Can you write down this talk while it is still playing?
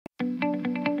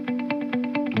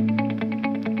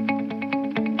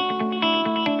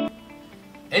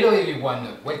Hello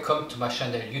everyone, welcome to my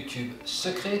channel YouTube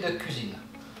Secret de Cuisine.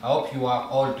 I hope you are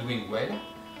all doing well.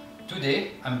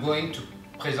 Today I'm going to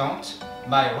present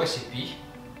my recipe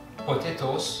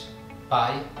potatoes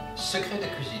by Secret de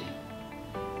Cuisine.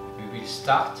 We will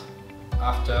start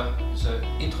after the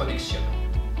introduction.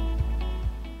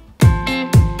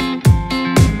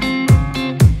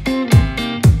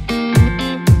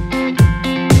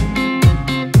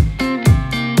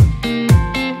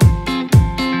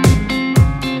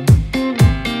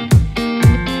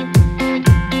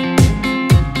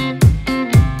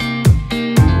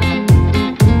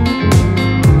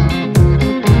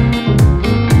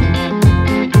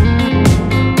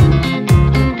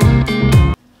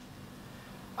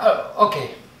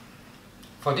 Okay,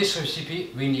 for this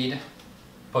recipe we need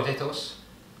potatoes,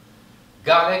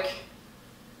 garlic,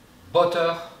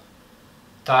 butter,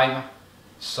 thyme,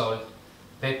 salt,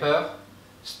 pepper,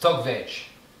 stock veg.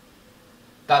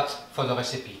 That's for the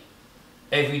recipe.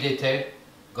 Every detail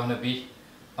gonna be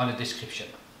on the description.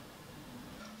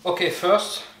 Okay,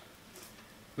 first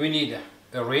we need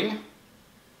a ring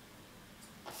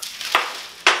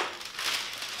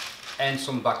and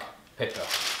some black pepper.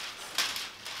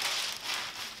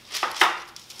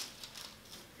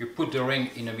 You put the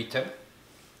ring in the middle.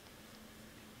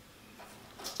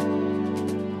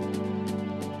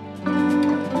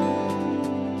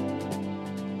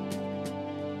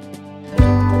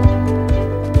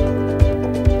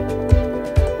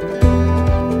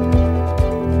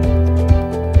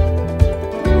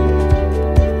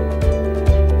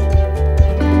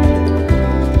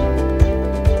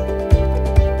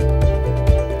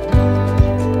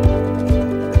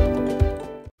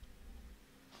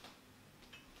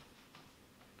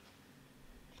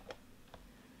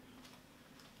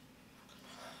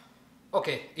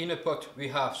 Okay, in a pot we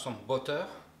have some butter,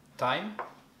 thyme,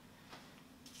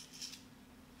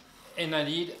 and I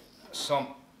need some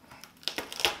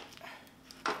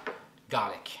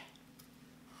garlic.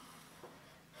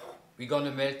 We're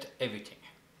gonna melt everything.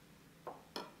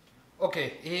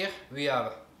 Okay, here we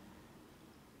have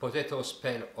potatoes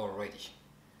peeled already.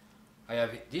 I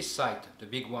have this side, the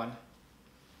big one,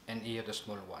 and here the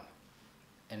small one.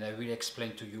 And I will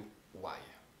explain to you why.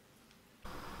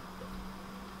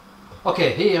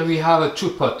 Okay, here we have a 2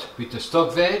 pot with the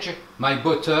stock veg, my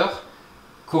butter,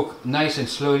 cooked nice and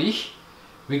slowly.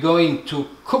 We're going to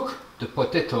cook the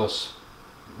potatoes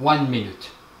 1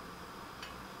 minute.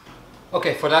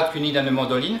 Okay, for that we need a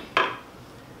mandoline.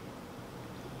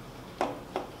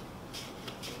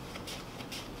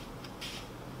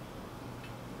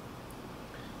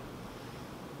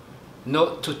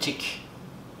 Not too thick.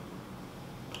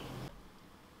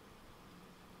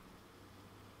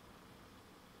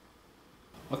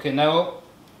 Okay, now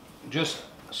just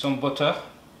some butter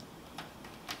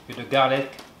with the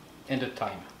garlic and the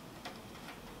thyme.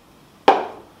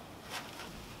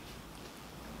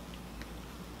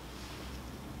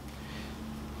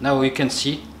 Now you can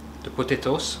see the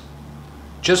potatoes,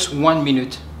 just 1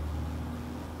 minute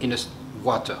in the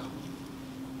water.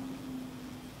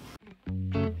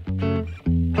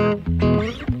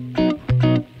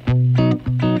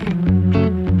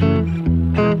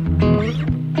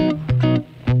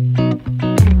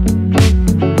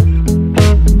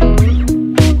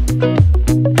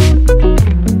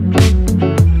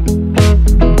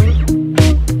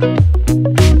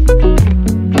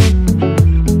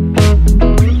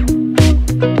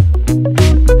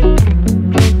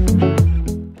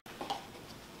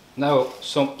 Now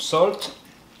some salt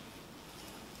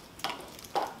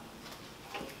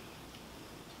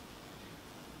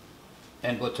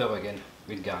and butter again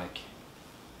with garlic.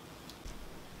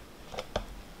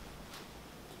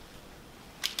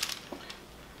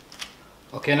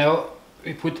 Okay, now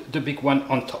we put the big one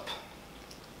on top.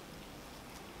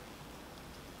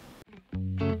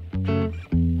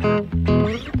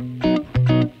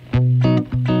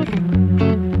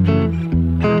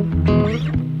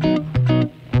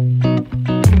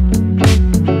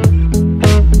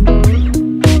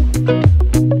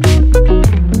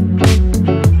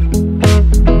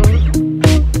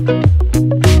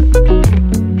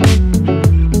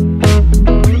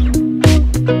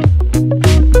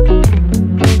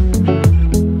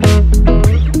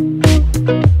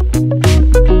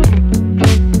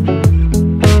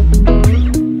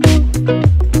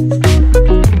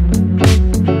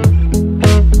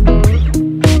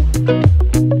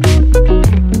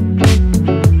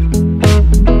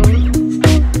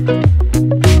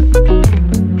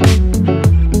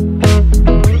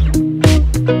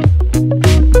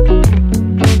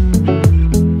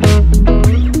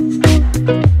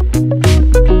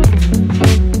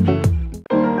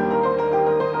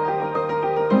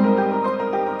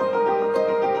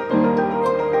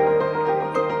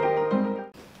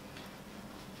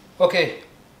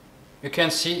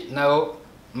 can see now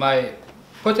my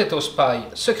potato pie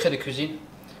Secret de Cuisine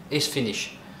is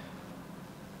finished.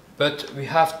 But we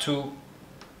have to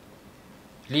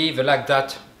leave like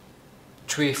that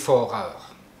 3-4 hours.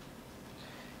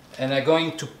 And I'm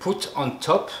going to put on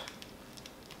top,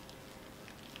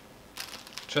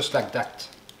 just like that,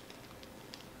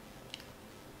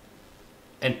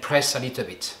 and press a little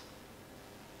bit.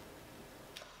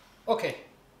 Okay.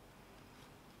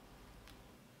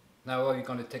 Now we're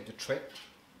going to take the tray.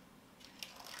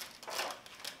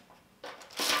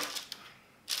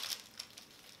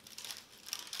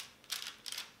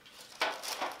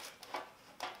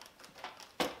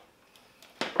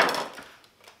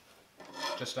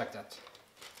 Just like that.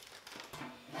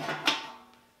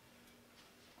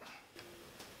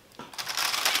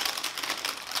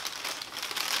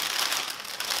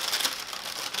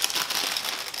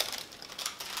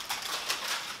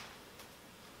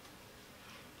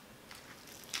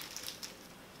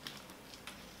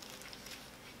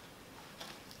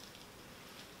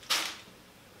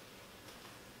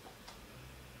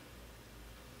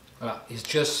 Voilà, it's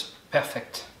just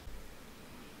perfect.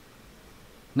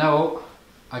 Now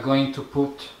I'm going to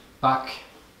put back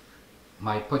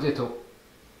my potato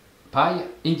pie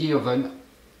in the oven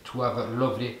to have a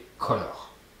lovely color.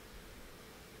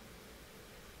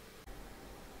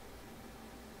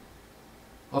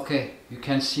 Okay, you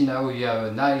can see now we have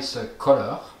a nice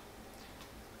color.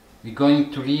 We're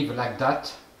going to leave like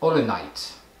that all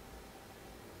night.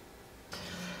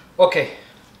 Okay,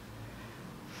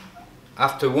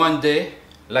 after one day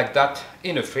like that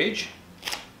in the fridge,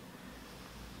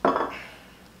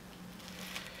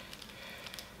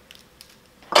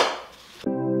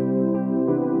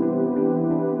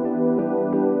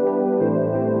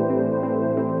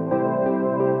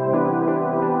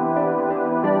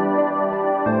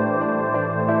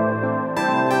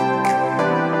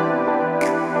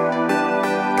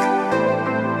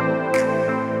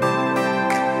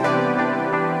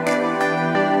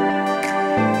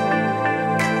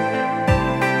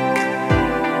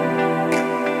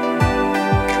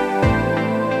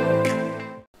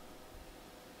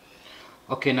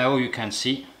 okay, now you can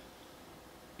see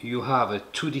you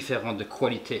have two different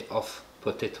quality of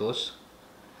potatoes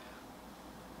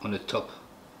on the top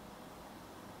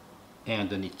and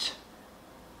underneath.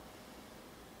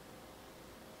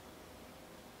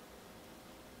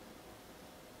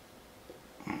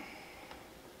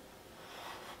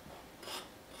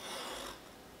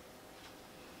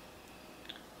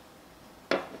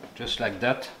 Just like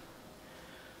that.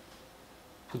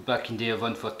 Put back in the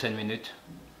oven for 10 minutes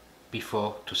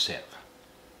before to serve.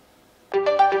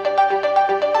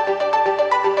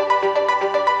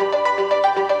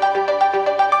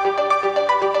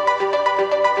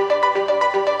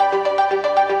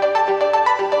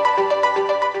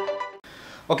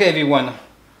 Okay everyone,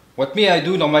 what me I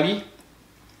do normally,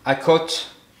 I cut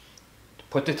the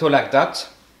potato like that,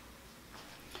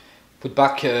 put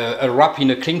back a wrap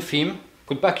in a cling film,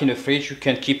 put back in the fridge. You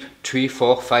can keep 3,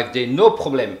 4, 5 days, no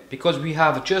problem, because we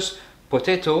have just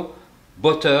potato,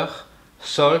 butter,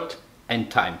 salt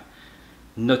and thyme,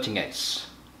 nothing else.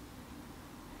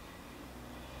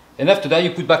 And after that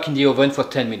you put back in the oven for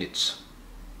 10 minutes.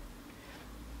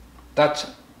 That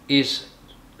is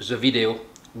the video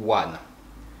 1.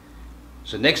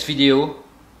 The next video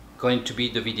going to be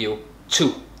the video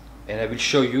 2, and I will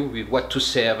show you with what to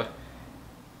serve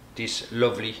this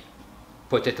lovely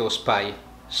potato pie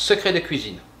Secret de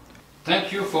Cuisine.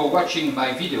 Thank you for watching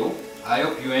my video. I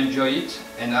hope you enjoy it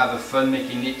and have fun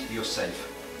making it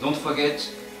yourself. Don't forget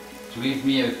to leave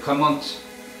me a comment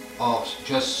or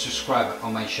just subscribe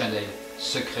on my channel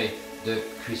Secret de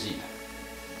Cuisine.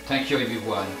 Thank you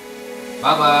everyone.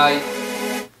 Bye bye.